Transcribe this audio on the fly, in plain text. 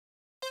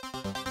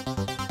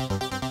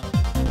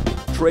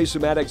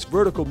Trace-A-Matic's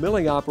vertical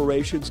milling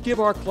operations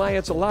give our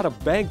clients a lot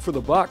of bang for the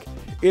buck.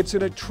 It's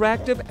an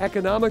attractive,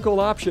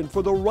 economical option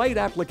for the right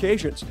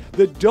applications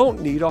that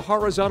don't need a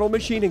horizontal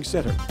machining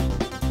center.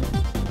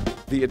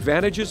 The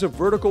advantages of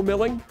vertical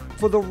milling?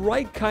 For the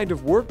right kind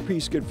of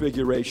workpiece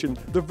configuration,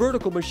 the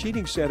vertical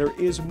machining center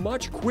is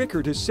much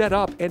quicker to set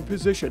up and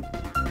position.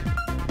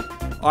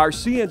 Our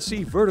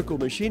CNC vertical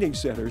machining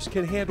centers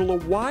can handle a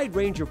wide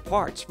range of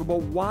parts from a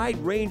wide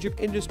range of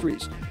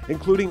industries,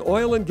 including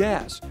oil and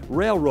gas,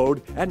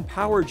 railroad, and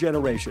power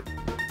generation.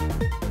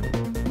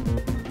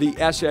 The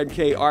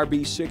SNK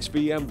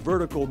RB6VM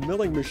vertical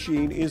milling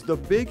machine is the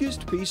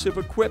biggest piece of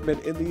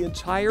equipment in the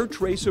entire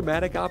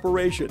Trace-A-Matic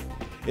operation.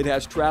 It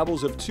has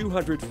travels of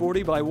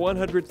 240 by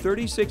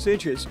 136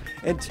 inches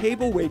and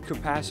table weight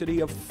capacity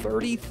of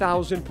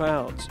 30,000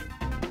 pounds.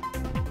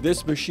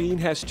 This machine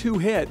has two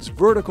heads,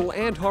 vertical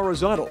and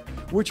horizontal,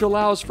 which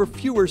allows for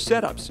fewer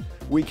setups.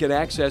 We can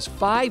access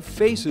 5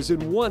 faces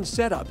in one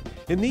setup.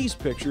 In these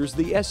pictures,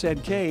 the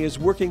SNK is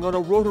working on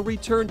a rotary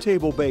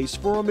turntable base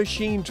for a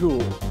machine tool.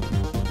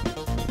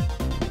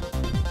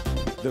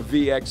 The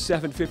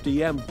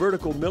VX750M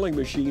vertical milling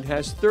machine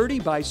has 30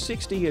 by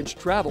 60 inch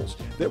travels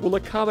that will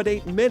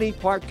accommodate many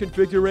part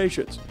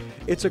configurations.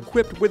 It's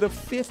equipped with a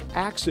 5th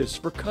axis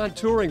for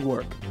contouring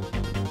work.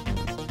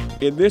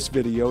 In this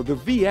video, the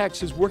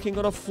VX is working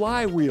on a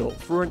flywheel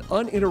for an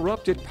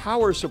uninterrupted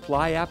power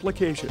supply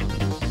application.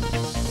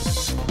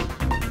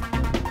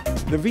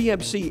 The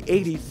VMC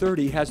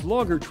 8030 has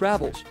longer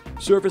travels,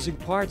 servicing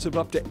parts of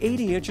up to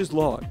 80 inches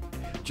long.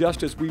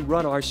 Just as we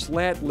run our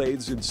slant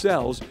lathes and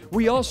cells,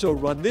 we also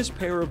run this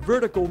pair of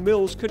vertical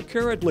mills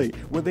concurrently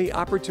when the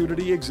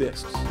opportunity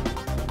exists.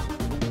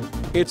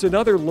 It's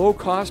another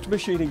low-cost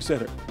machining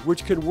center,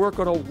 which can work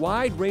on a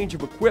wide range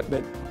of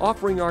equipment,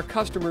 offering our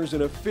customers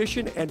an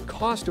efficient and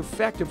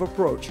cost-effective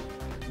approach.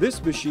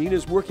 This machine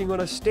is working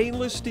on a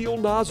stainless steel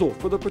nozzle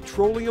for the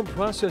petroleum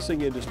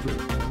processing industry.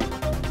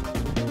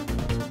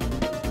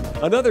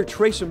 Another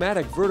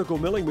Trace-A-Matic vertical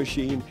milling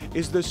machine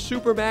is the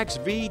Supermax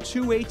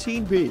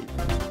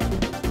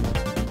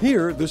V218B.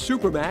 Here, the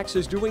Supermax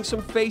is doing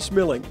some face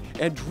milling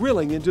and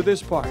drilling into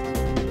this part.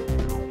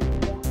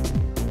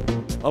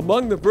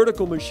 Among the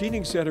vertical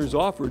machining centers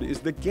offered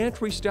is the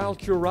gantry-style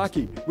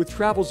Kuraki with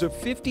travels of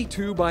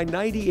 52 by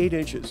 98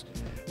 inches.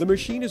 The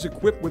machine is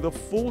equipped with a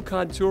full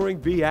contouring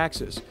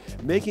V-axis,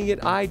 making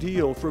it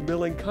ideal for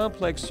milling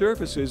complex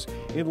surfaces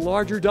in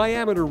larger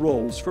diameter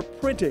rolls for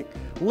printing,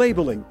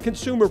 labeling,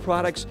 consumer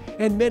products,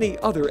 and many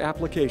other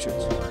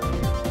applications.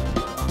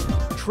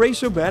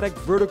 Trace-A-Matic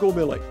vertical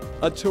milling,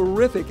 a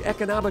terrific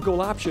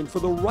economical option for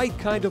the right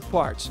kind of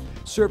parts,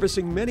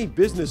 servicing many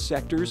business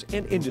sectors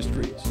and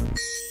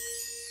industries.